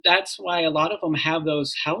That's why a lot of them have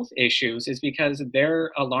those health issues is because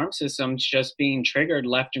their alarm system's just being triggered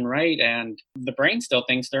left and right, and the brain still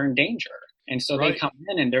thinks they're in danger. And so they Right. come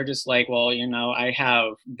in and they're just like, well, I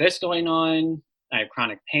have this going on. I have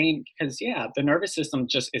chronic pain because, yeah, the nervous system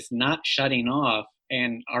just is not shutting off.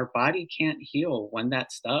 And our body can't heal when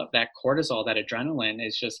that stuff, that cortisol, that adrenaline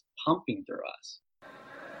is just pumping through us.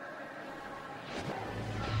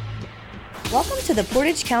 Welcome to the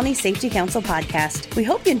Portage County Safety Council podcast. We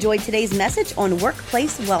hope you enjoyed today's message on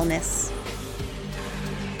workplace wellness.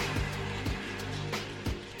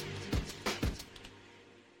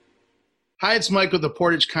 Hi, it's Mike with the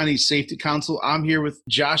Portage County Safety Council. I'm here with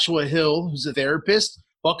Joshua Hill, who's a therapist.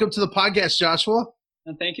 Welcome to the podcast, Joshua.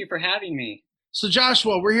 And thank you for having me. So,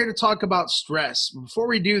 Joshua, we're here to talk about stress. Before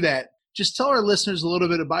we do that, just tell our listeners a little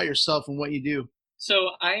bit about yourself and what you do.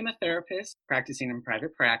 So I'm a therapist practicing in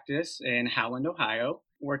private practice in Howland, Ohio,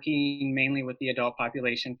 working mainly with the adult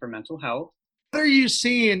population for mental health. What are you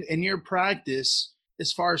seeing in your practice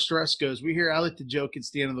as far as stress goes? I like to joke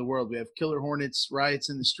it's the end of the world. We have killer hornets,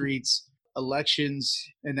 riots in the streets, elections,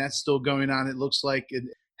 and that's still going on. It looks like it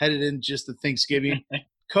headed in just to Thanksgiving.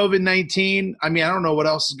 COVID-19, I don't know what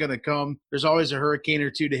else is going to come. There's always a hurricane or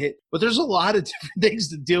two to hit, but there's a lot of different things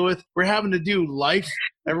to deal with. We're having to do life.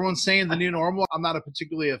 Everyone's saying the new normal. I'm not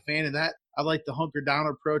particularly a fan of that. I like the hunker down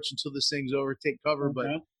approach until this thing's over, take cover. Okay.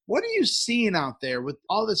 But what are you seeing out there with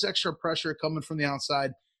all this extra pressure coming from the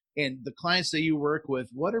outside and the clients that you work with?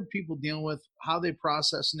 What are people dealing with? How are they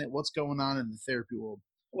processing it? What's going on in the therapy world?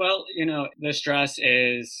 Well, the stress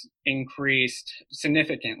is increased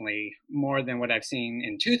significantly more than what I've seen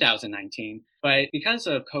in 2019. But because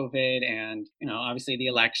of COVID and, obviously the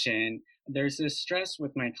election, there's this stress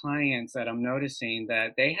with my clients that I'm noticing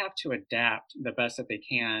that they have to adapt the best that they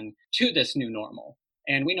can to this new normal.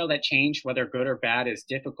 And we know that change, whether good or bad, is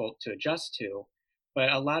difficult to adjust to. But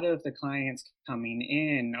a lot of the clients coming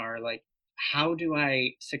in are like, how do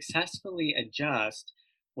I successfully adjust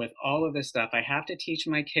with all of this stuff? I have to teach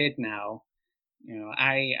my kid now.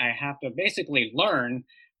 I have to basically learn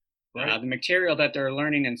the material that they're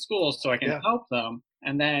learning in school so I can help them.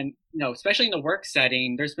 And then, especially in the work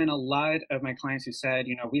setting, there's been a lot of my clients who said,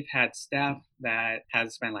 we've had staff that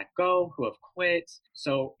has been let go, who have quit.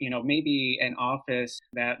 So, maybe an office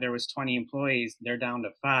that there was 20 employees, they're down to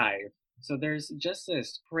 5. So there's just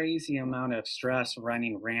this crazy amount of stress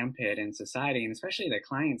running rampant in society, and especially the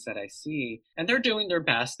clients that I see, and they're doing their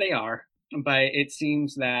best, they are. But it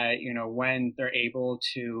seems that, when they're able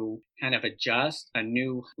to kind of adjust, a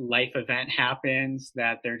new life event happens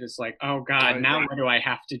that they're just like, oh God, now what do I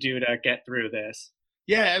have to do to get through this?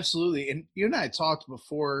 Yeah, absolutely. And you and I talked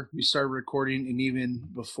before we started recording and even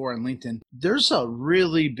before on LinkedIn. There's a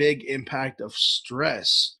really big impact of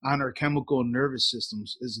stress on our chemical and nervous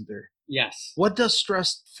systems, isn't there? Yes. What does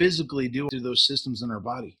stress physically do to those systems in our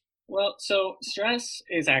body? Well, so stress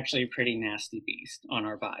is actually a pretty nasty beast on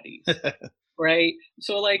our bodies, right?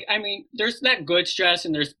 So there's that good stress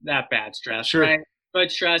and there's that bad stress, Sure. Right?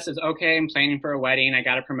 Good stress is, okay, I'm planning for a wedding. I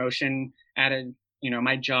got a promotion at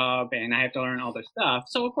my job and I have to learn all this stuff.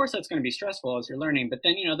 So of course that's going to be stressful as you're learning. But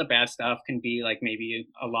then, the bad stuff can be like maybe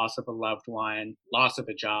a loss of a loved one, loss of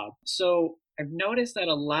a job. So I've noticed that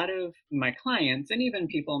a lot of my clients and even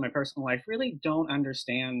people in my personal life really don't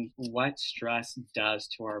understand what stress does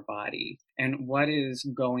to our body and what is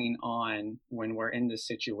going on when we're in this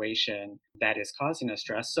situation that is causing us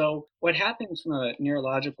stress. So what happens from a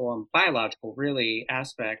neurological and biological really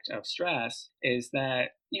aspect of stress is that,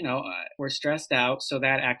 we're stressed out. So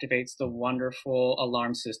that activates the wonderful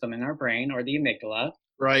alarm system in our brain, or the amygdala.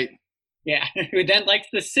 Right. Yeah, who then likes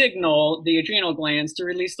to signal the adrenal glands to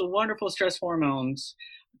release the wonderful stress hormones,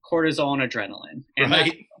 cortisol and adrenaline. And that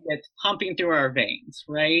gets pumping through our veins,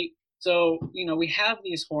 right? So, we have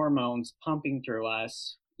these hormones pumping through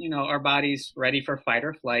us. Our body's ready for fight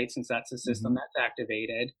or flight since that's the system that's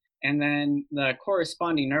activated. And then the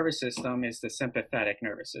corresponding nervous system is the sympathetic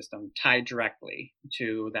nervous system, tied directly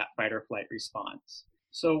to that fight or flight response.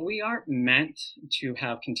 So we aren't meant to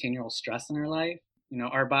have continual stress in our life.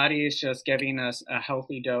 Our body is just giving us a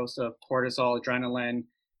healthy dose of cortisol, adrenaline.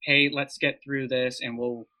 Hey, let's get through this and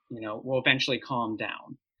we'll eventually calm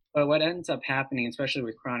down. But what ends up happening, especially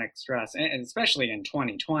with chronic stress, and especially in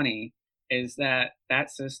 2020, is that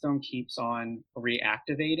system keeps on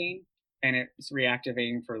reactivating, and it's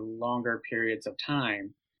reactivating for longer periods of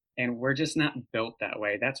time. And we're just not built that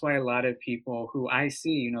way. That's why a lot of people who I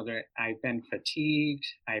see, I've been fatigued,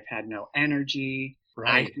 I've had no energy.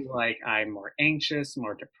 Right. I feel like I'm more anxious,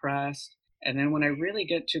 more depressed. And then when I really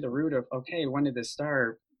get to the root of, okay, when did this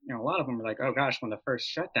start? A lot of them are like, oh gosh, when the first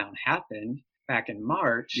shutdown happened back in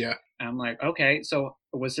March. Yeah. I'm like, okay, so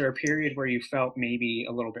was there a period where you felt maybe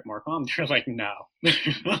a little bit more calm? They're like, no.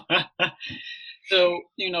 So,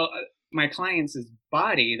 my clients'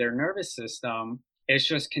 body, their nervous system is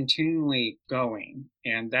just continually going,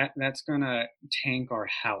 and that's gonna tank our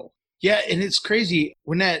health. Yeah, and it's crazy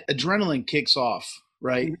when that adrenaline kicks off,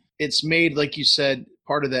 right? Mhm. It's made, like you said,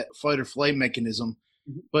 part of that fight or flight mechanism.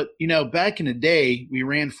 Mhm. But, back in the day, we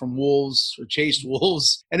ran from wolves or chased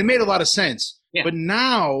wolves, and it made a lot of sense. Yeah. But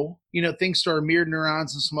now, thanks to our mirrored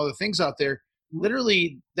neurons and some other things out there, Mhm.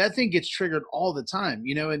 literally that thing gets triggered all the time,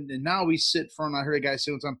 and now we sit in front, I heard a guy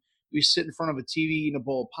say one time, we sit in front of a TV eating a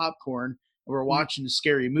bowl of popcorn, and we're Mhm. watching a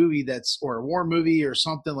scary movie or a war movie or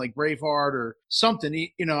something like Braveheart or something,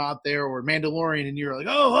 out there, or Mandalorian, and you're like,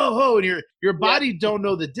 oh, oh, oh, and your Yeah. body don't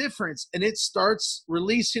know the difference, and it starts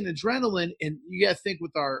releasing adrenaline. And you got to think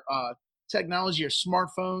with our technology, our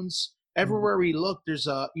smartphones, Mhm. everywhere we look, there's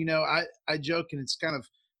I joke, and it's kind of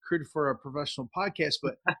crude for a professional podcast,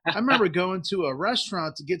 but I remember going to a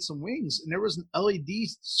restaurant to get some wings, and there was an LED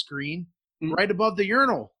screen Mhm. right above the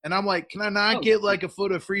urinal. And I'm like, can I not Oh, get like a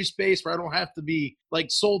foot of free space where I don't have to be like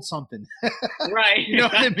sold something? right. You know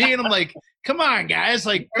what I mean? I'm like, come on, guys.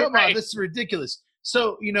 Like, come on, Right. this is ridiculous.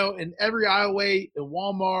 So, in every aisleway in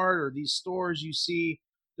Walmart or these stores you see,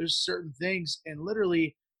 there's certain things. And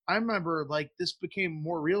literally, I remember like this became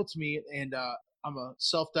more real to me. And I'm a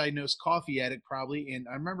self diagnosed coffee addict, probably. And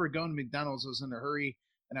I remember going to McDonald's, I was in a hurry,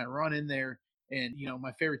 and I run in there. And,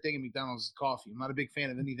 my favorite thing at McDonald's is coffee. I'm not a big fan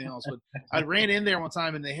of anything else, but I ran in there one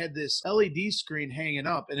time and they had this LED screen hanging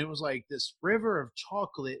up, and it was like this river of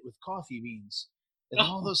chocolate with coffee beans. And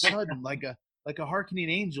all of Oh a my sudden, like a hearkening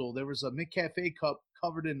angel, there was a McCafe cup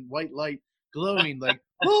covered in white light, glowing like,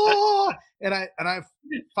 oh, and I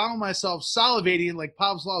found myself salivating like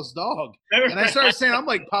Pavlov's dog. And I started saying, I'm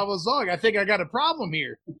like Pavlov's dog. I think I got a problem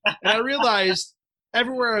here. And I realized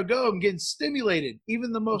everywhere I go, I'm getting stimulated,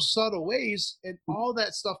 even the most subtle ways, and all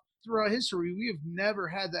that stuff throughout history. We have never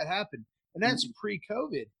had that happen. And that's Mhm.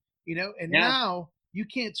 pre-COVID, and Yeah. now you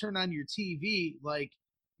can't turn on your TV. Like,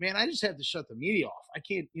 man, I just have to shut the media off. I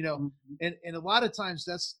can't, Mhm. and a lot of times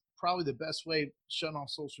that's probably the best way, shutting off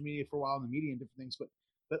social media for a while, in the media and different things.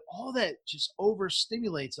 But all that just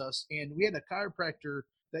overstimulates us. And we had a chiropractor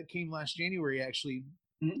that came last January, actually,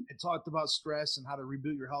 Mhm. and talked about stress and how to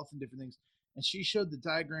reboot your health and different things. And she showed the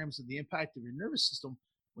diagrams of the impact of your nervous system.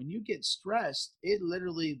 When you get stressed, it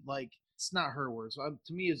literally, like, it's not her words.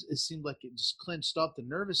 To me, it seemed like it just clenched up the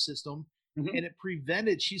nervous system, Mhm. and it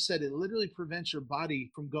prevented, she said, it literally prevents your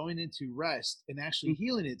body from going into rest and actually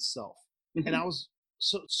healing itself. And Mhm.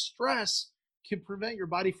 so stress can prevent your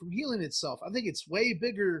body from healing itself. I think it's way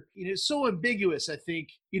bigger. It's so ambiguous, I think,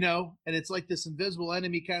 and it's like this invisible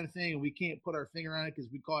enemy kind of thing. And we can't put our finger on it because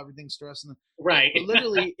we call everything stress. Right. But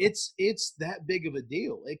literally, it's that big of a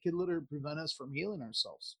deal. It can literally prevent us from healing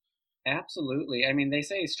ourselves. Absolutely. I mean, they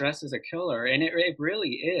say stress is a killer, and it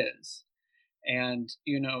really is. And,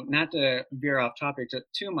 not to veer off topic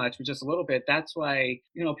too much, but just a little bit, that's why,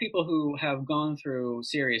 people who have gone through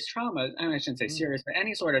serious trauma, I shouldn't say Mm, serious, but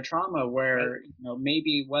any sort of trauma right. where,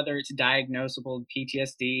 maybe whether it's diagnosable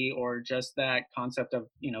PTSD or just that concept of,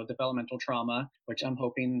 developmental trauma, which I'm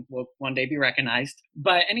hoping will one day be recognized.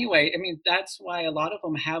 But anyway, I mean, that's why a lot of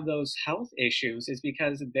them have those health issues, is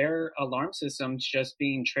because their alarm system's just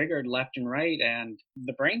being triggered left and right, and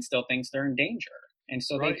the brain still thinks they're in danger. And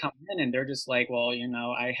so they Right. come in and they're just like, well,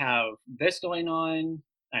 I have this going on.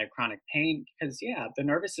 I have chronic pain because, yeah, the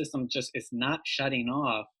nervous system just is not shutting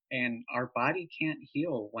off. And our body can't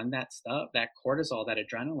heal when that stuff, that cortisol, that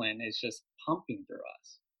adrenaline is just pumping through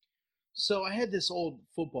us. So I had this old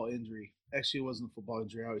football injury. Actually, it wasn't a football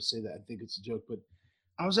injury. I always say that. I think it's a joke, but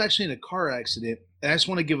I was actually in a car accident. And I just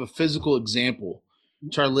want to give a physical example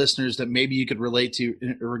Mhm. to our listeners that maybe you could relate to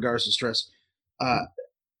in regards to stress. Uh, Mhm.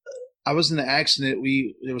 I was in the accident.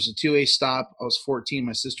 There was a 2A stop. I was 14.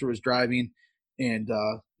 My sister was driving, and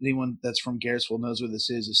anyone that's from Garrettsville knows where this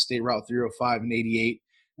is. It's State Route 305 and 88.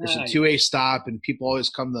 There's a Ah, yeah. 2A stop, and people always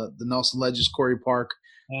come to the Nelson Ledges Quarry Park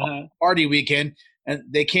Uh-huh. party weekend, and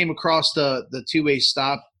they came across the 2A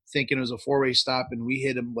stop thinking it was a 4-way stop, and we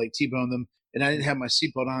hit them, like T-boned them. And I didn't have my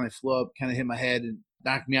seatbelt on. I flew up, kind of hit my head, and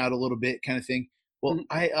knocked me out a little bit, kind of thing. Well, Mhm.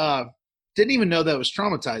 I didn't even know that was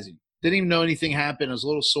traumatizing. Didn't even know anything happened. I was a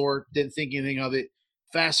little sore. Didn't think anything of it.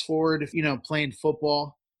 Fast forward, if playing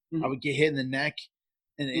football, I Mhm. would get hit in the neck,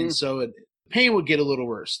 and Mhm. so pain would get a little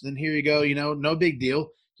worse. Then here you go, no big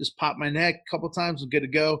deal. Just pop my neck a couple times, I'm good to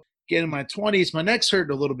go. Get in my 20s, my neck's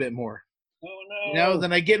hurting a little bit more. Oh, no.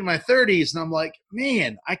 Then I get in my 30s and I'm like,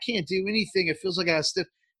 man, I can't do anything. It feels like I got stiff.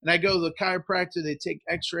 And I go to the chiropractor, they take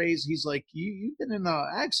x-rays. He's like, you've been in an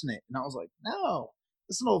accident. And I was like, no,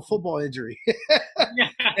 it's an old football injury. Yeah.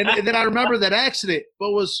 And then I remember that accident.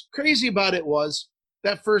 But what was crazy about it was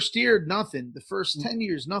that first year, nothing. The first 10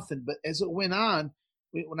 years, nothing. But as it went on,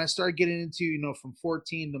 when I started getting into, from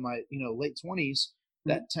 14 to my, late 20s,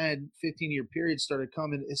 that 10, 15-year period started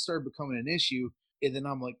coming, it started becoming an issue. And then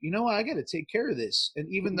I'm like, I got to take care of this.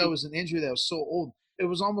 And even though it was an injury that was so old, it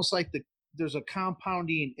was almost like there's a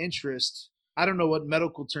compounding interest. I don't know what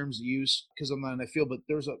medical terms to use because I'm not in that field, but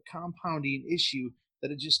there's a compounding issue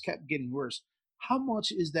that it just kept getting worse. How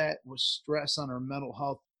much is that with stress on our mental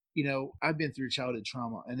health? I've been through childhood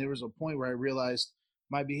trauma, and there was a point where I realized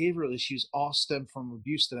my behavioral issues all stem from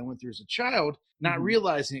abuse that I went through as a child, not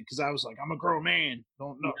realizing it because I was like, I'm a grown man.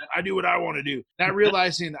 Don't know. I do what I want to do. Not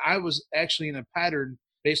realizing I was actually in a pattern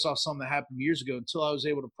based off something that happened years ago until I was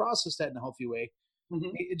able to process that in a healthy way.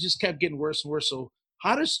 It just kept getting worse and worse. So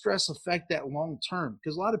how does stress affect that long term?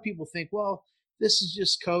 Because a lot of people think, well, this is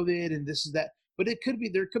just COVID and this is that. But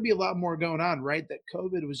there could be a lot more going on, right? That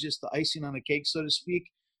COVID was just the icing on the cake, so to speak,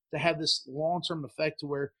 to have this long-term effect to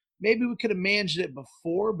where maybe we could have managed it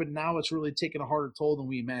before, but now it's really taking a harder toll than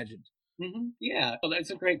we imagined. Yeah, well,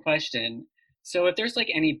 that's a great question. So if there's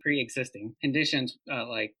like any pre-existing conditions,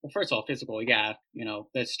 well, first of all, physical, yeah,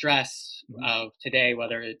 the stress of today,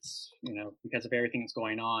 whether it's, because of everything that's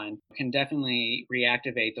going on, can definitely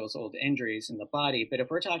reactivate those old injuries in the body. But if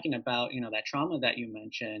we're talking about, that trauma that you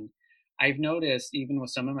mentioned, I've noticed even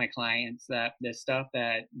with some of my clients that the stuff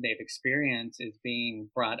that they've experienced is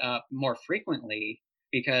being brought up more frequently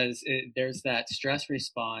because there's that stress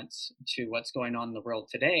response to what's going on in the world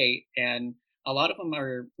today. And a lot of them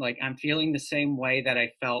are like, I'm feeling the same way that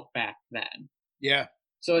I felt back then. Yeah.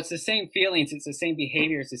 So it's the same feelings, it's the same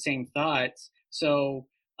behaviors, the same thoughts. So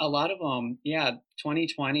a lot of them,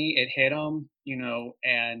 2020, it hit them,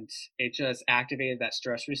 and it just activated that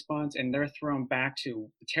stress response, and they're thrown back to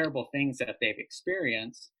the terrible things that they've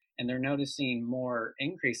experienced. And they're noticing more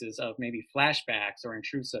increases of maybe flashbacks or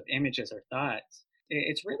intrusive images or thoughts.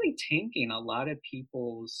 It's really tanking a lot of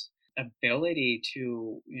people's ability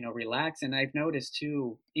to, relax. And I've noticed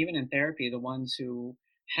too, even in therapy, the ones who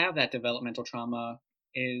have that developmental trauma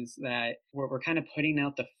is that we're kind of putting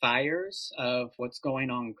out the fires of what's going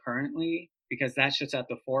on currently because that's just at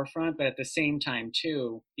the forefront. But at the same time,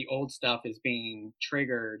 too, the old stuff is being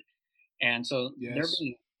triggered. And so they're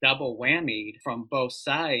being double whammied from both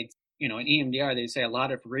sides. In EMDR, they say a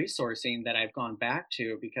lot of resourcing that I've gone back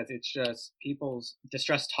to because it's just people's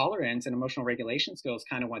distress tolerance and emotional regulation skills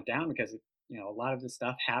kind of went down because, a lot of this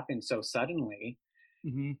stuff happened so suddenly.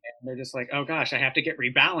 And they're just like, oh gosh, I have to get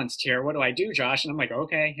rebalanced here. What do I do, Josh? And I'm like,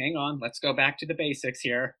 okay, hang on. Let's go back to the basics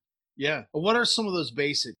here. Yeah. Well, what are some of those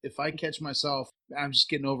basics? If I catch myself, I'm just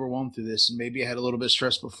getting overwhelmed through this, and maybe I had a little bit of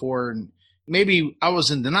stress before, and maybe I was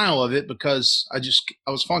in denial of it because I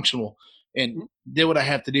was functional and did what I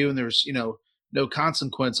have to do. And there was, no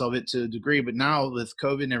consequence of it to a degree. But now with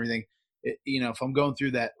COVID and everything, if I'm going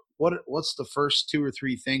through that, what's the first 2 or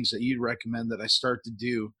 3 things that you'd recommend that I start to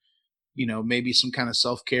do? Maybe some kind of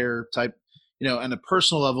self-care type, on a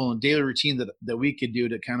personal level and daily routine that we could do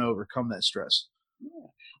to kind of overcome that stress. Yeah.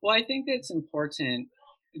 Well, I think it's important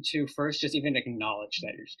to first just even acknowledge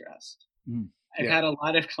that you're stressed. I've had a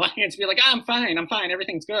lot of clients be like, I'm fine,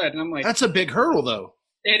 everything's good. And I'm like, that's a big hurdle though.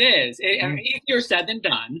 It is. I mean, easier said than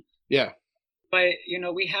done. Yeah. But,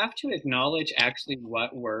 we have to acknowledge actually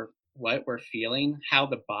what we're feeling, how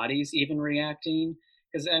the body's even reacting.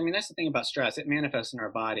 Because, that's the thing about stress. It manifests in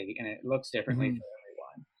our body and it looks differently for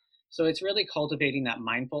everyone. So it's really cultivating that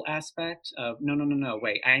mindful aspect of, no,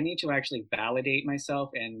 wait, I need to actually validate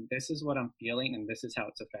myself. And this is what I'm feeling and this is how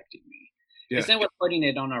it's affecting me. Because then we're putting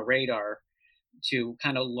it on our radar to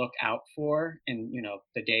kind of look out for in,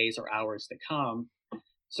 the days or hours to come.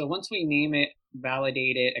 So once we name it,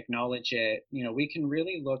 validate it, acknowledge it, we can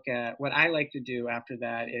really look at what I like to do after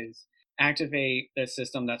that is activate the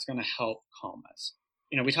system that's going to help calm us.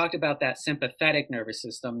 We talked about that sympathetic nervous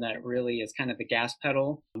system that really is kind of the gas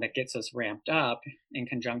pedal that gets us ramped up in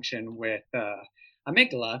conjunction with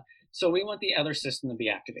amygdala. So we want the other system to be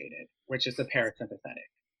activated, which is the parasympathetic.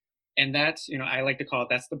 And that's, I like to call it,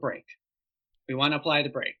 that's the brake. We want to apply the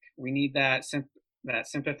brake. We need that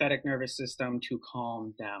sympathetic nervous system to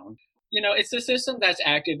calm down. It's the system that's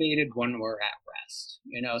activated when we're at rest.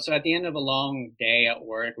 So at the end of a long day at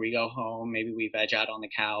work, we go home, maybe we veg out on the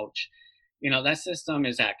couch. That system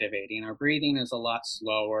is activating. Our breathing is a lot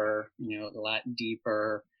slower, a lot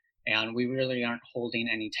deeper, and we really aren't holding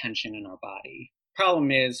any tension in our body.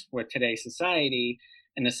 Problem is with today's society,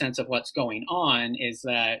 in the sense of what's going on, is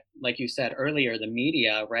that, like you said earlier, the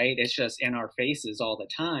media, right? It's just in our faces all the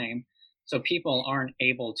time. So people aren't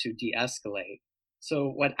able to de-escalate. So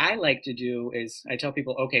what I like to do is I tell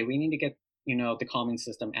people, okay, we need to get, the calming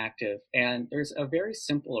system active. And there's a very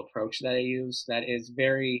simple approach that I use that is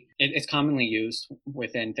it's commonly used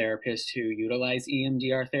within therapists who utilize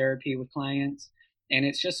EMDR therapy with clients. And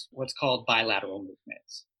it's just what's called bilateral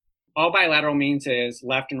movements. All bilateral means is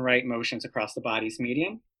left and right motions across the body's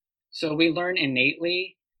medium. So we learn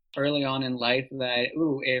innately early on in life that,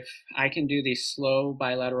 if I can do these slow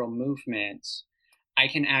bilateral movements, I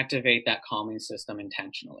can activate that calming system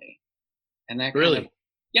intentionally. And that Really?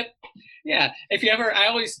 Yep. Yeah. If you ever, I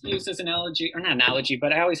always use this analogy, or not analogy,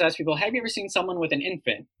 but I always ask people, have you ever seen someone with an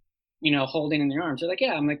infant, holding in their arms? They're like,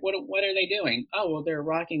 yeah. I'm like, what are they doing? Oh, well, they're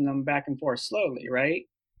rocking them back and forth slowly, right?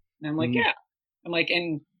 And I'm like, yeah. I'm like,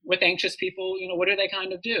 and with anxious people, what do they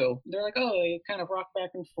kind of do? They're like, oh, they kind of rock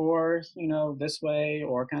back and forth, this way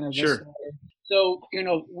or kind of this way. So,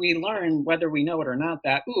 we learn, whether we know it or not,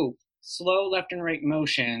 that, slow left and right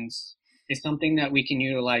motions is something that we can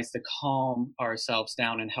utilize to calm ourselves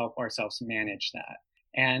down and help ourselves manage that.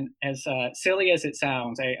 And as silly as it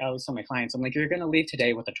sounds, I always tell my clients, I'm like, you're going to leave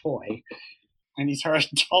today with a toy. And these are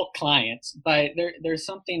adult clients, but there's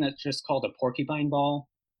something that's just called a porcupine ball.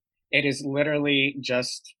 It is literally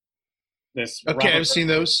just this. Okay, I've seen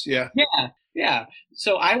those. Yeah. Yeah.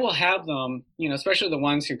 So I will have them, especially the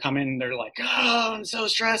ones who come in, they're like, oh, I'm so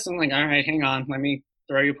stressed. I'm like, all right, hang on. Let me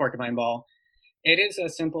throw you a porcupine ball. It is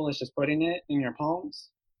as simple as just putting it in your palms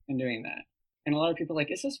and doing that. And a lot of people are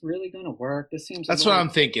like, is this really going to work? This seems. That's what I'm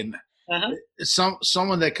thinking. Uh-huh.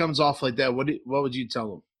 Someone that comes off like that, what would you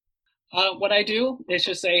tell them? What I do is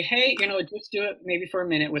just say, hey, just do it maybe for a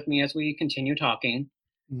minute with me as we continue talking.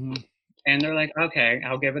 Mm-hmm. And they're like, okay,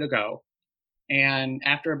 I'll give it a go. And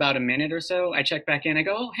after about a minute or so, I check back in. I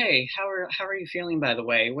go, oh, hey, how are you feeling, by the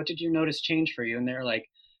way? What did you notice change for you? And they're like,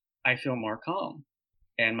 I feel more calm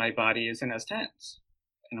and my body isn't as tense.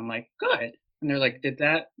 And I'm like, good. And they're like, did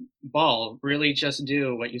that ball really just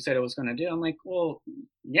do what you said it was going to do? I'm like, well,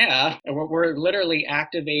 yeah. We're literally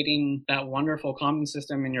activating that wonderful calming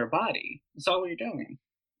system in your body. That's all we're doing.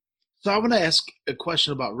 So I want to ask a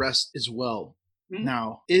question about rest as well. Mm-hmm.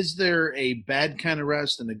 Now, is there a bad kind of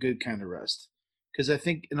rest and a good kind of rest? Because I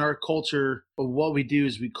think in our culture, what we do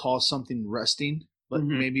is we call something resting, but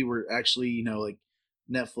maybe we're actually, like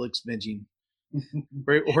Netflix binging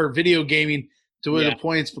or video gaming to where the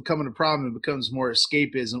point it's becoming a problem. It becomes more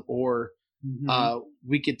escapism, or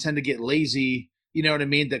we could tend to get lazy, you know what I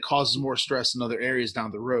mean? That causes more stress in other areas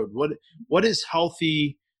down the road. What is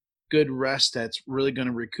healthy, good rest that's really going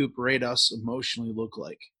to recuperate us emotionally look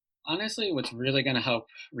like? Honestly, what's really going to help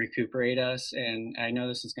recuperate us, and I know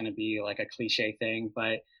this is going to be like a cliche thing,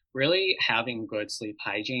 but really having good sleep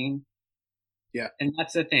hygiene. Yeah. And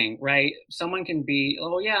that's the thing, right? Someone can be,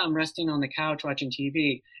 oh yeah, I'm resting on the couch watching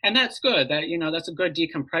TV. And that's good. That's a good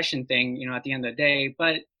decompression thing, at the end of the day.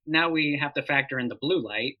 But now we have to factor in the blue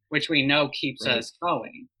light, which we know keeps us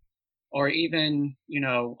going. Or even,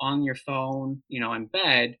 on your phone, in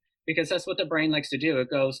bed, because that's what the brain likes to do. It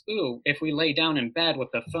goes, if we lay down in bed with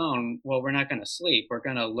the phone, well, we're not going to sleep. We're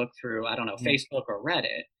going to look through, I don't know, Facebook or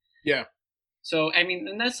Reddit. Yeah. So, I mean,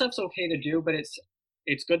 and that stuff's okay to do, but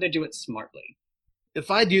it's good to do it smartly. If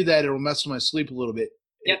I do that, it'll mess with my sleep a little bit.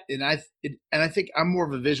 Yep. And I think I'm more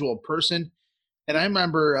of a visual person. And I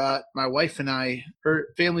remember my wife and I, her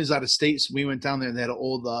family's out of state, so we went down there and they had an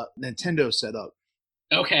old Nintendo set up.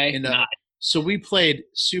 Okay. And so we played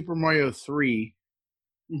Super Mario 3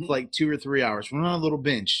 for like 2 or 3 hours. Went on a little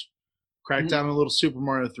bench, cracked down a little Super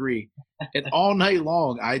Mario 3. And all night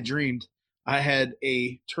long, I dreamed I had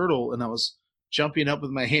a turtle and I was jumping up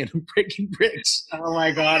with my hand and breaking bricks. Oh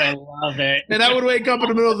my God, I love it. And I would wake up in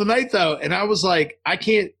the middle of the night though, and I was like, I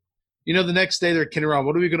can't. The next day they're kidding around.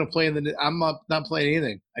 What are we going to play I'm not playing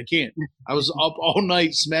anything. I can't. I was up all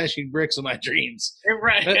night smashing bricks in my dreams.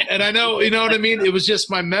 Right. And I know, you know what I mean? It was just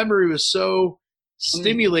my memory was so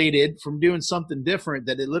stimulated from doing something different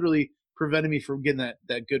that it literally prevented me from getting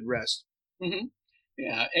that good rest. Mm-hmm.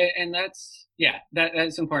 Yeah. And that's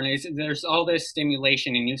important. There's all this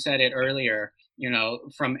stimulation, and you said it earlier,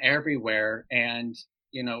 from everywhere. And,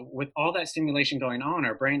 with all that stimulation going on,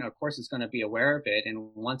 our brain, of course, is going to be aware of it and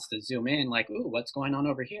wants to zoom in like, what's going on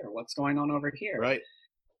over here? What's going on over here? Right.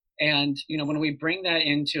 And, when we bring that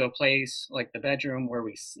into a place like the bedroom where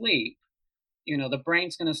we sleep, the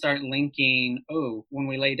brain's going to start linking, when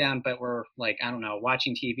we lay down, but we're like, I don't know,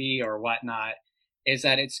 watching TV or whatnot, is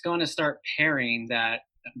that it's going to start pairing that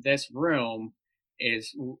this room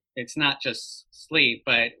it's not just sleep,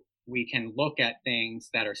 but we can look at things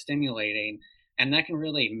that are stimulating, and that can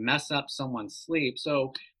really mess up someone's sleep.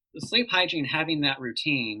 So the sleep hygiene, having that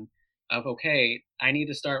routine of, okay, I need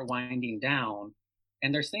to start winding down,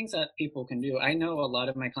 And there's things that people can do. I know a lot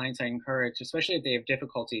of my clients I encourage, especially if they have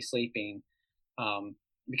difficulty sleeping um,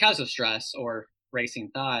 because of stress or racing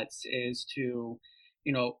thoughts, is to,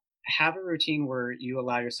 you know, have a routine where you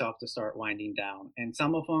allow yourself to start winding down. And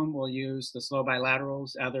some of them will use the slow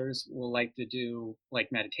bilaterals. Others will like to do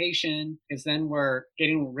like meditation, because then we're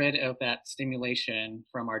getting rid of that stimulation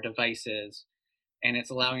from our devices and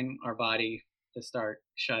it's allowing our body to start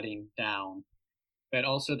shutting down, but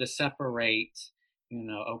also to separate,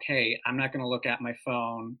 okay, I'm not going to look at my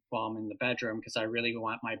phone while I'm in the bedroom because I really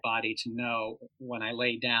want my body to know when I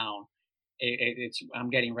lay down, it's I'm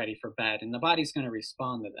getting ready for bed, and the body's going to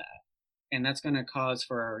respond to that, and that's going to cause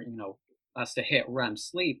for us to hit REM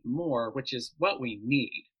sleep more, which is what we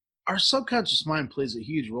need. Our subconscious mind plays a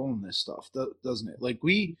huge role in this stuff, doesn't it? Like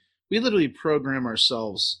we literally program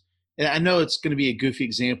ourselves. And I know it's going to be a goofy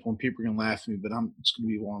example, and people are going to laugh at me, but I'm just going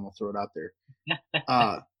to be one. I'll throw it out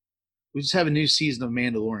there. We just have a new season of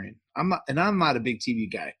Mandalorian. I'm not a big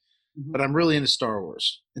TV guy, Mm-hmm. but I'm really into Star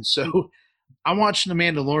Wars, and so I'm watching the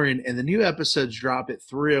Mandalorian, and the new episodes drop at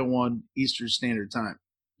 3:01 Eastern Standard Time.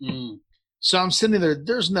 Mm. So I'm sitting there.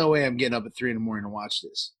 There's no way I'm getting up at 3 in the morning to watch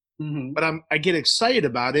this, Mm-hmm. but I get excited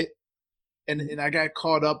about it, and I got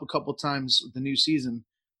caught up a couple times with the new season,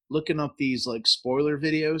 looking up these like spoiler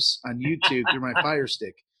videos on YouTube through my Fire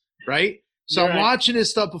Stick, right? So I'm watching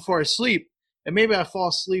this stuff before I sleep, and maybe I fall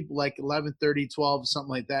asleep like 11:30, 12, something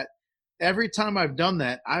like that. Every time I've done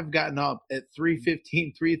that, I've gotten up at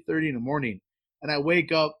 3:15, 3:30 in the morning, and I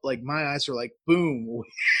wake up like my eyes are like boom.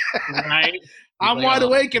 Right. I'm like, wide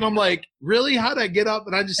awake, and I'm like, really? How did I get up?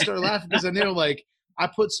 And I just started laughing because I knew like I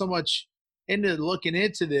put so much into looking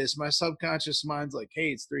into this. My subconscious mind's like,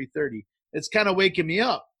 hey, it's 3:30. It's kind of waking me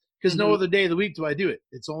up because no other day of the week do I do it.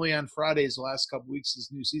 It's only on Fridays the last couple weeks of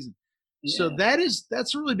this new season. Yeah. So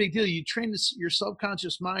that's a really big deal. You train this, your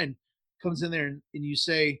subconscious mind comes in there and you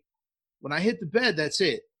say, when I hit the bed, that's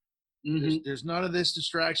it. Mm-hmm. There's none of this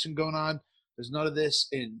distraction going on. There's none of this,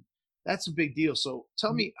 and that's a big deal. So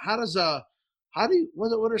tell me,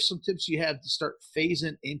 what are some tips you have to start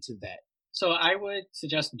phasing into that? So I would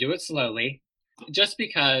suggest do it slowly, just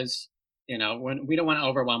because when we don't want to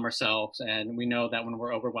overwhelm ourselves, and we know that when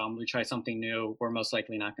we're overwhelmed, we try something new, we're most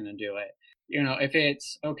likely not going to do it. If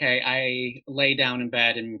it's okay, I lay down in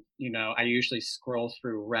bed and I usually scroll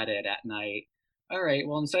through Reddit at night. All right,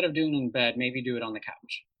 well, instead of doing it in bed, maybe do it on the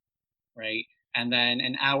couch, right? And then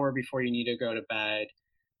an hour before you need to go to bed,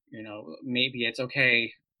 maybe it's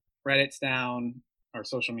okay, Reddit's down, or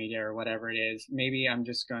social media or whatever it is. Maybe I'm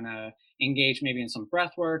just gonna engage maybe in some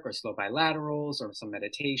breath work or slow bilaterals or some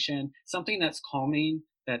meditation, something that's calming,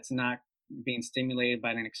 that's not being stimulated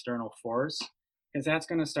by an external force, because that's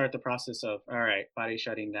going to start the process of, all right, body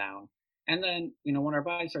shutting down. And then, when our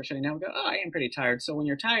body starts shutting down, we go, oh, I am pretty tired. So when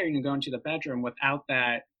you're tired and you go into the bedroom without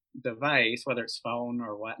that device, whether it's phone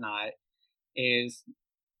or whatnot, is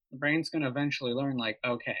the brain's going to eventually learn, like,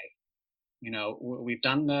 okay, we've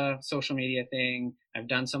done the social media thing. I've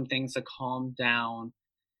done some things to calm down,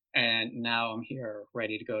 and now I'm here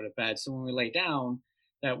ready to go to bed. So when we lay down,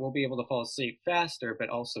 that we'll be able to fall asleep faster, but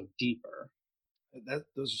also deeper.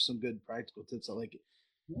 Those are some good practical tips. I like it.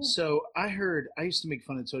 Yeah. So I used to make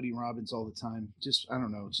fun of Tony Robbins all the time. Just, I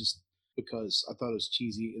don't know, just because I thought it was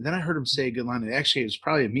cheesy. And then I heard him say a good line. And actually, it was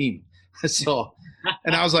probably a meme. So,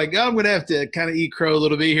 and I was like, oh, I'm going to have to kind of eat crow a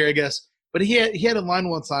little bit here, I guess. But he had a line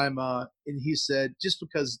one time, and he said, just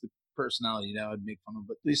because the personality, I'd make fun of him,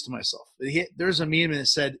 but at least to myself. There's a meme and it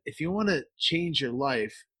said, if you want to change your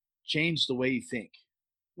life, change the way you think.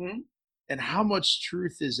 Mm-hmm. And how much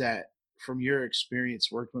truth is that from your experience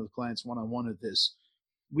working with clients one-on-one at this?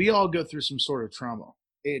 We all go through some sort of trauma.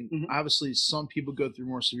 And obviously some people go through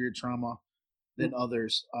more severe trauma than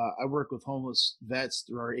others. I work with homeless vets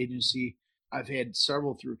through our agency. I've had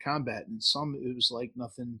several through combat, and some it was like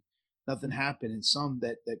nothing happened, and some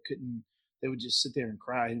that couldn't, they would just sit there and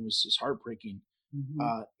cry, and it was just heartbreaking.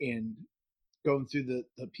 And going through the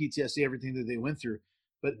PTSD, everything that they went through.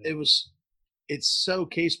 But it's so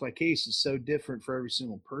case by case, it's so different for every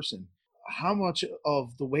single person. How much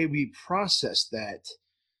of the way we process that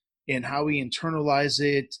and how we internalize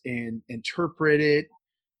it and interpret it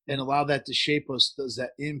and allow that to shape us, does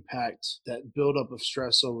that impact that buildup of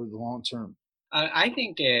stress over the long term? I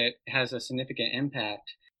think it has a significant impact,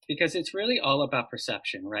 because it's really all about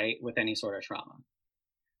perception, right? With any sort of trauma,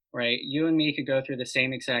 right? You and me could go through the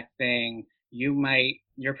same exact thing.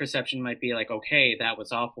 Your perception might be like, okay, that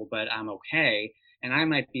was awful, but I'm okay. And I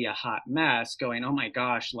might be a hot mess going, oh my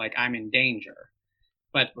gosh, like I'm in danger.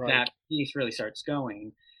 But that piece really starts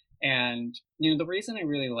going. And, the reason I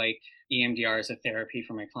really like EMDR as a therapy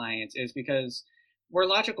for my clients is because we're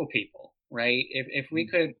logical people. right? If we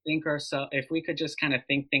could if we could just kind of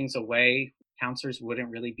think things away, counselors wouldn't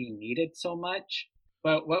really be needed so much.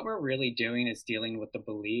 But what we're really doing is dealing with the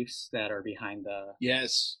beliefs that are behind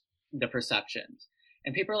Yes. the perceptions.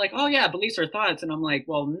 And people are like, oh yeah, beliefs are thoughts. And I'm like,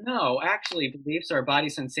 well, no, actually beliefs are body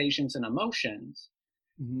sensations and emotions.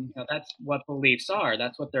 Mm-hmm. You know, that's what beliefs are.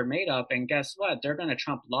 That's what they're made of. And guess what? They're going to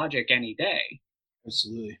trump logic any day.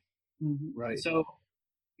 Absolutely. Right. So,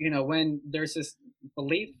 you know, when there's this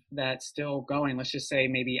belief that's still going, let's just say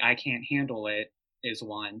maybe I can't handle it is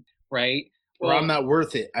one, right? Or I'm not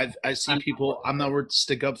worth it. I see I'm people I'm not worth to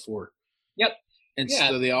stick up for. Yep. And Yeah.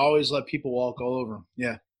 so they always let people walk all over them.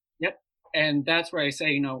 Yeah. Yep. And that's where I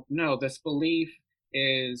say, you know, no, this belief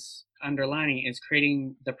is underlining is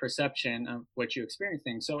creating the perception of what you experience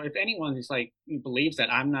things. So if anyone who's like believes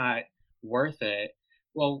that I'm not worth it,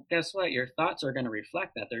 well, guess what? Your thoughts are going to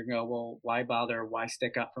reflect that. They're going to go, well, why bother? Why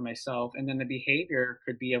stick up for myself? And then the behavior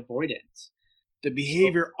could be avoidance. The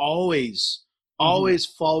behavior always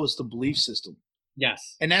follows the belief system.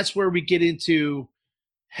 Yes. And that's where we get into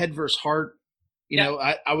head versus heart. You know,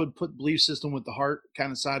 I would put belief system with the heart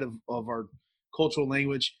kind of side of our cultural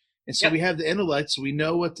language. And so we have the intellect, so we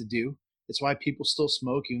know what to do. It's why people still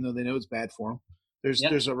smoke, even though they know it's bad for them.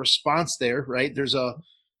 There's a response there, right?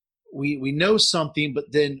 We know something,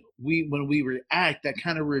 but then when we react, that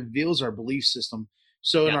kind of reveals our belief system.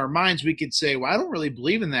 So in our minds, we could say, well, I don't really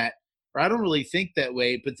believe in that, or I don't really think that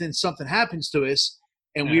way. But then something happens to us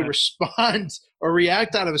and we respond or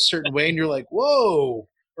react out of a certain way. And you're like, whoa,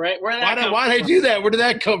 right? Why did I do that? Where did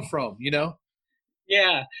that come from? You know?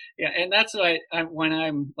 Yeah. And that's what when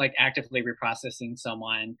I'm like actively reprocessing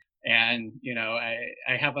someone, and you know,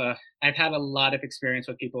 I've had a lot of experience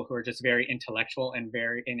with people who are just very intellectual and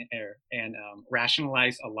very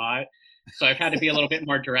rationalize a lot. So I've had to be a little bit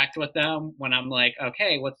more direct with them when I'm like,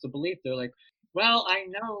 okay, what's the belief? They're like, well, I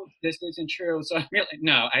know this isn't true. So I'm really,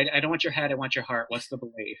 no, I don't want your head. I want your heart. What's the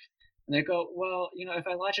belief? And they go, well, you know, if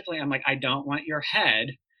I logically, I'm like, I don't want your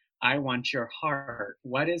head. I want your heart.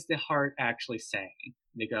 What is the heart actually saying?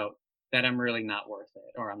 They go, that I'm really not worth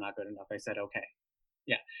it, or I'm not good enough. I said, okay.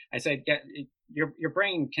 Yeah. I said, your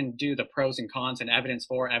brain can do the pros and cons and evidence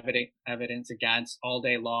for, evidence against all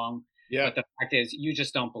day long. Yeah. But the fact is, you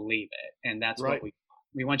just don't believe it. And that's what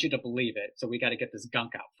we want you to believe it. So we got to get this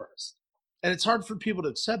gunk out first. And it's hard for people to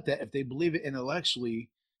accept that if they believe it intellectually,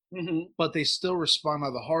 but they still respond out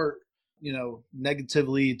of the heart, you know,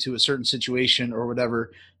 negatively to a certain situation or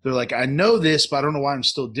whatever. They're like, I know this, but I don't know why I'm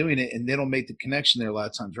still doing it. And they don't make the connection there a lot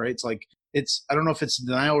of times, right? It's like, I don't know if it's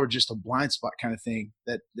denial or just a blind spot kind of thing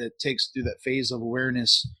that takes through that phase of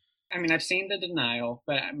awareness. I mean, I've seen the denial,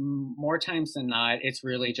 but more times than not, it's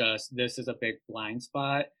really just, this is a big blind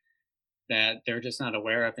spot that they're just not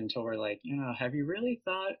aware of until we're like, you know, have you really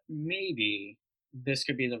thought maybe this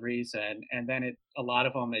could be the reason? And then a lot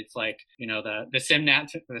of them, it's like, you know, the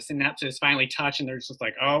synapses finally touch and they're just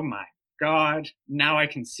like, oh my God, now I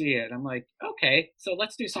can see it. I'm like, okay, so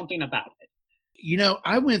let's do something about it. You know,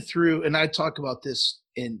 I went through, and I talk about this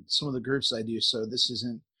in some of the groups I do, so this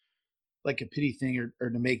isn't like a pity thing or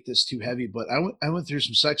to make this too heavy, but I went through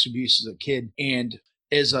some sex abuse as a kid. And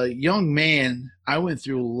as a young man, I went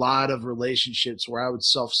through a lot of relationships where I would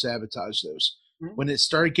self-sabotage those. Mm-hmm. When it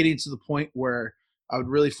started getting to the point where I would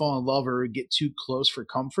really fall in love or get too close for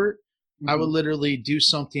comfort, I would literally do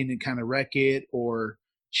something and kind of wreck it or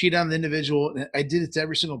cheat on the individual. And I did it to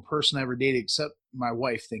every single person I ever dated except my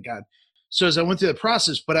wife, thank God. So as I went through the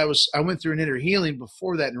process, but I went through an inner healing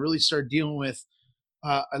before that and really started dealing with,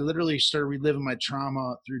 I literally started reliving my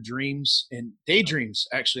trauma through dreams and daydreams.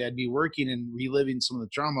 Actually, I'd be working and reliving some of the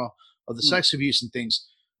trauma of the sex abuse and things,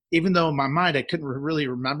 even though in my mind, I couldn't really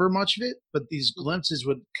remember much of it, but these glimpses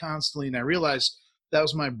would constantly, and I realized that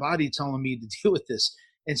was my body telling me to deal with this.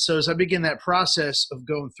 And so as I began that process of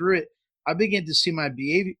going through it, I began to see my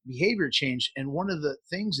behavior change. And one of the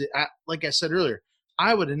things that, like I said earlier,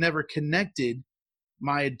 I would have never connected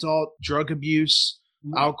my adult drug abuse,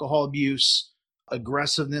 alcohol abuse,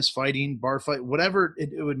 aggressiveness, fighting, bar fight, whatever it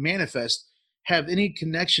would manifest, have any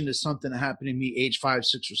connection to something that happened to me age 5,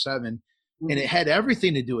 6, or 7. And it had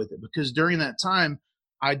everything to do with it because during that time,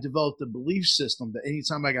 I developed a belief system that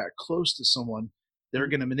anytime I got close to someone, they're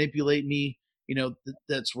going to manipulate me. You know,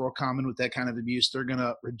 that's real common with that kind of abuse. They're going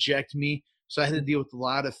to reject me. So I had to deal with a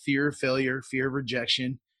lot of fear of failure, fear of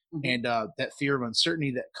rejection, and that fear of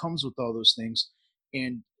uncertainty that comes with all those things.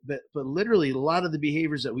 And but literally a lot of the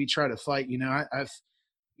behaviors that we try to fight, you know, I've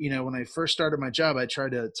you know, when I first started my job, I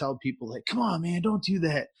tried to tell people like, come on, man, don't do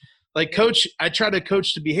that. Like I try to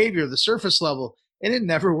coach the behavior, the surface level, and it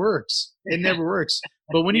never works. It never works.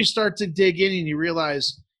 But when you start to dig in and you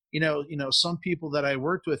realize, some people that I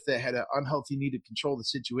worked with that had an unhealthy need to control the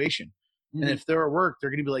situation. And Mhm. if they're at work, they're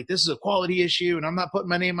going to be like, this is a quality issue and I'm not putting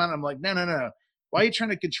my name on it. I'm like, no, no, no. Why are you trying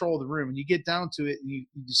to control the room? And you get down to it and you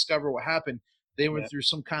discover what happened. They went Yeah. through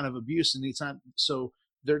some kind of abuse and anytime. So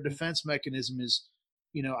their defense mechanism is,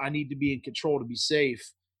 I need to be in control to be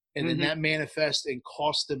safe. And then Mhm. that manifests and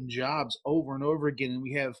costs them jobs over and over again. And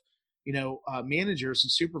we have, managers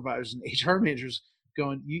and supervisors and HR managers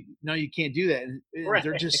going, you can't do that. And Right.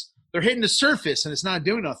 they're hitting the surface and it's not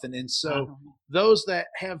doing nothing. And so Uh-huh. those that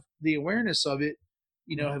have the awareness of it,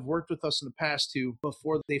 Mhm. have worked with us in the past to,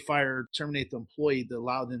 before they terminate the employee, to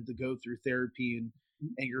allow them to go through therapy and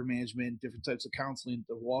anger management, different types of counseling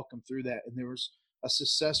to walk them through that. And there was a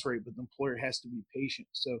success rate, but the employer has to be patient.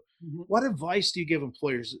 So Mhm. what advice do you give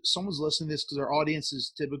employers? Someone's listening to this because our audience is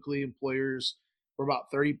typically employers. We're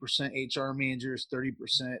about 30% HR managers,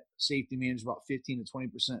 30% safety managers, about 15 to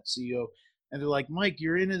 20% CEO. And they're like, Mike,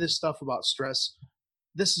 you're into this stuff about stress.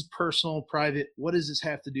 This is personal, private. What does this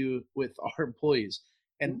have to do with our employees?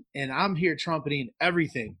 And I'm here trumpeting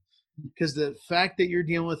everything, because the fact that you're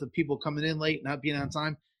dealing with the people coming in late, not being on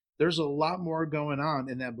time, there's a lot more going on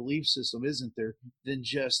in that belief system, isn't there, than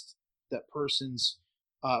just that person's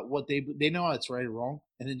what they know it's right or wrong,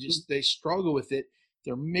 and then just they struggle with it.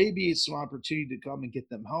 There may be some opportunity to come and get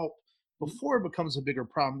them help before it becomes a bigger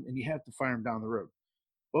problem, and you have to fire them down the road.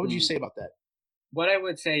 What would you Mhm. say about that? What I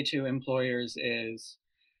would say to employers is,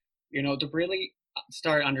 to really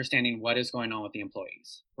start understanding what is going on with the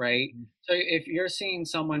employees, right? Mhm. So if you're seeing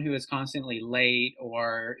someone who is constantly late,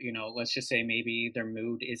 or, let's just say maybe their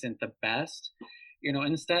mood isn't the best,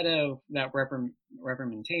 instead of that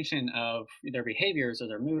reprimandation of their behaviors or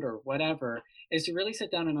their mood or whatever, is to really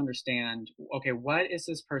sit down and understand, okay, what is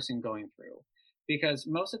this person going through? Because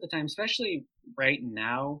most of the time, especially right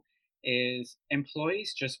now, is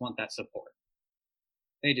employees just want that support.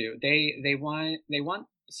 They do. They want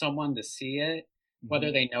someone to see it, whether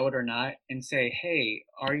Mhm. they know it or not, and say, "Hey,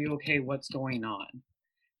 are you okay? What's going on?"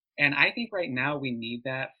 And I think right now we need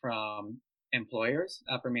that from employers,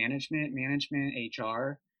 upper management,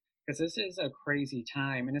 HR, because this is a crazy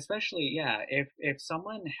time. And especially, yeah, if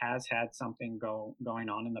someone has had something going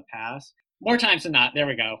on in the past, more times than not, there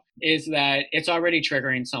we go, is that it's already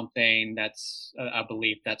triggering something that's a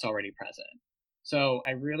belief that's already present. So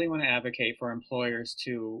I really want to advocate for employers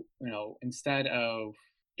to, instead of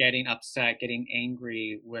getting upset, getting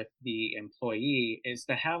angry with the employee, is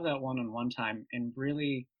to have that one-on-one time and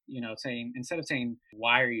really, saying, instead of saying,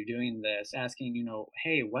 why are you doing this, asking,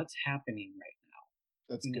 hey, what's happening right now?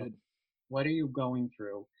 That's You know, good. what are you going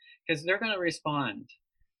through? Because they're going to respond.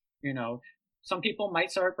 You know, some people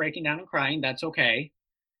might start breaking down and crying. That's okay.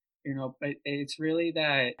 But it's really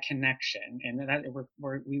that connection, and that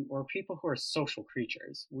we're people who are social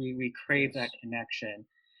creatures. We crave that Yes. connection.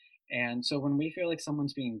 And so when we feel like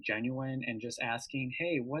someone's being genuine and just asking,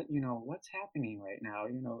 "Hey, what's happening right now?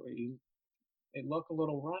 It look a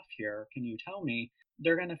little rough here. Can you tell me?"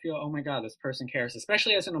 They're going to feel, "Oh my God, this person cares."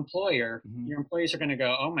 Especially as an employer, Mhm. your employees are going to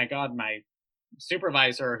go, "Oh my God, my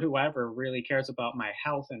supervisor or whoever really cares about my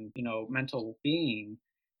health and, mental being."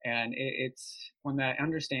 And it's when that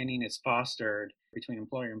understanding is fostered between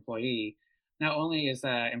employer and employee, not only is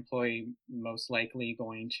that employee most likely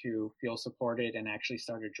going to feel supported and actually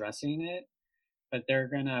start addressing it, but they're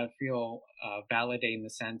gonna feel validated in the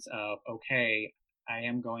sense of, okay, I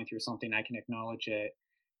am going through something, I can acknowledge it,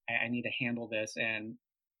 I need to handle this. And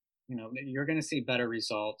you're going to see better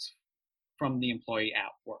results from the employee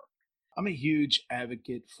at work. I'm a huge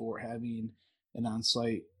advocate for having an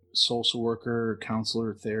on-site social worker,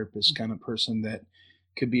 counselor, therapist kind of person that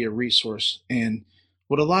could be a resource. And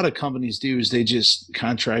what a lot of companies do is they just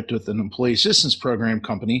contract with an employee assistance program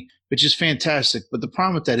company, which is fantastic. But the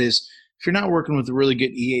problem with that is if you're not working with a really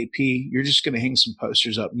good EAP, you're just going to hang some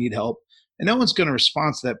posters up, need help. And no one's going to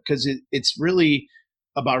respond to that because it's really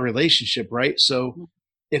about relationship, right? So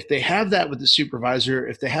if they have that with the supervisor,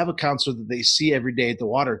 if they have a counselor that they see every day at the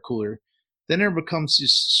water cooler, then there becomes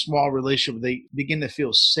this small relationship where they begin to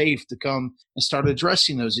feel safe to come and start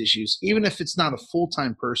addressing those issues. Even if it's not a full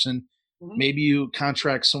time person, Mhm. maybe you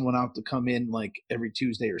contract someone out to come in like every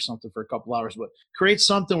Tuesday or something for a couple hours, but create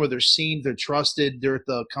something where they're seen, they're trusted, they're at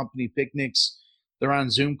the company picnics, they're on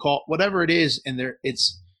Zoom call, whatever it is, and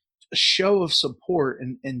it's a show of support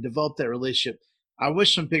and develop that relationship. I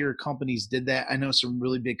wish some bigger companies did that. I know some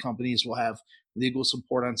really big companies will have legal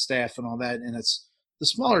support on staff and all that, and it's the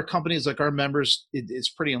smaller companies like our members. It's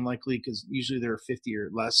pretty unlikely because usually they're 50 or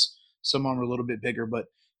less. Some of them are a little bit bigger, but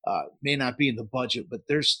may not be in the budget. But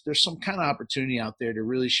there's some kind of opportunity out there to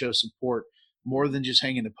really show support more than just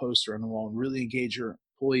hanging a poster on the wall and really engage your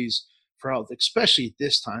employees for health, especially at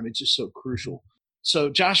this time. It's just so crucial. So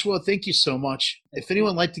Joshua, thank you so much. If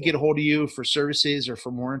anyone would like to get a hold of you for services or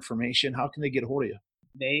for more information, how can they get a hold of you?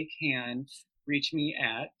 They can reach me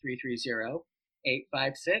at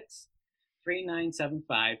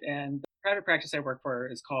 330-856-3975. And the private practice I work for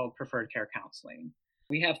is called Preferred Care Counseling.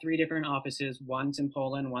 We have 3 different offices. One's in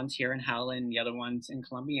Poland, one's here in Howland, the other one's in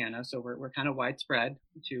Columbiana. So we're kind of widespread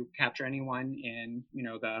to capture anyone in,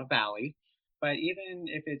 the valley. But even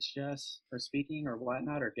if it's just for speaking or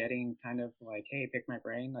whatnot, or getting kind of like, hey, pick my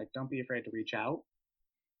brain, like, don't be afraid to reach out.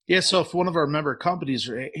 Yeah. So if one of our member companies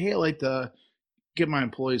are, hey, I'd like to give my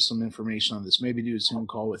employees some information on this, maybe do a Zoom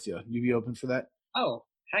call with you. You be open for that? Oh,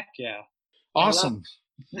 heck yeah. Awesome.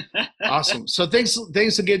 Awesome. So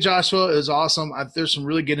thanks again, Joshua. It was awesome. There's some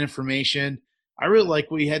really good information. I really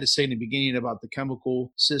like what you had to say in the beginning about the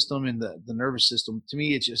chemical system and the nervous system. To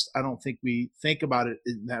me, it's just, I don't think we think about it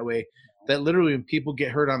in that way, that literally when people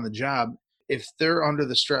get hurt on the job, if they're under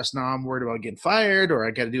the stress, now I'm worried about getting fired or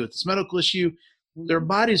I got to deal with this medical issue, their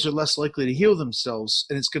bodies are less likely to heal themselves,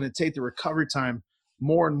 and it's going to take the recovery time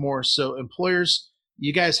more and more. So employers,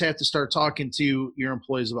 you guys have to start talking to your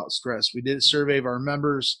employees about stress. We did a survey of our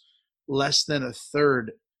members. Less than a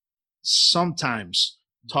third sometimes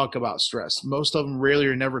talk about stress. Most of them rarely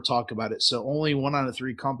or never talk about it. So only 1 out of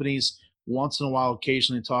 3 companies once in a while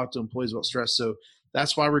occasionally talk to employees about stress. So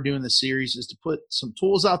that's why we're doing this series, is to put some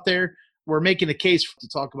tools out there. We're making a case to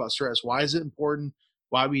talk about stress. Why is it important?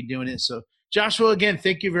 Why are we doing it? So Joshua, again,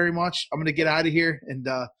 thank you very much. I'm going to get out of here, and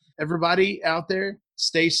everybody out there,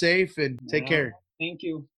 stay safe and take care. Thank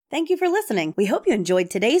you. Thank you for listening. We hope you enjoyed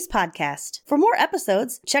today's podcast. For more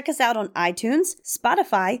episodes, check us out on iTunes,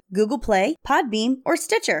 Spotify, Google Play, Podbean, or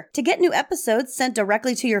Stitcher. To get new episodes sent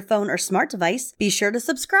directly to your phone or smart device, be sure to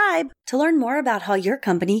subscribe. To learn more about how your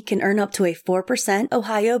company can earn up to a 4%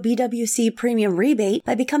 Ohio BWC premium rebate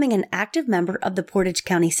by becoming an active member of the Portage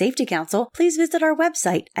County Safety Council, please visit our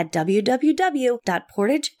website at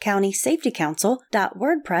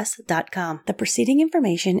www.portagecountySafetyCouncil.wordpress.com. The preceding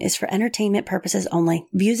information is for entertainment purposes only.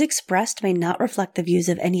 Views expressed may not reflect the views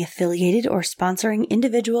of any affiliated or sponsoring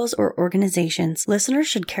individuals or organizations. Listeners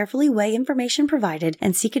should carefully weigh information provided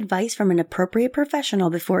and seek advice from an appropriate professional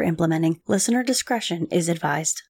before implementing. Listener discretion is advised.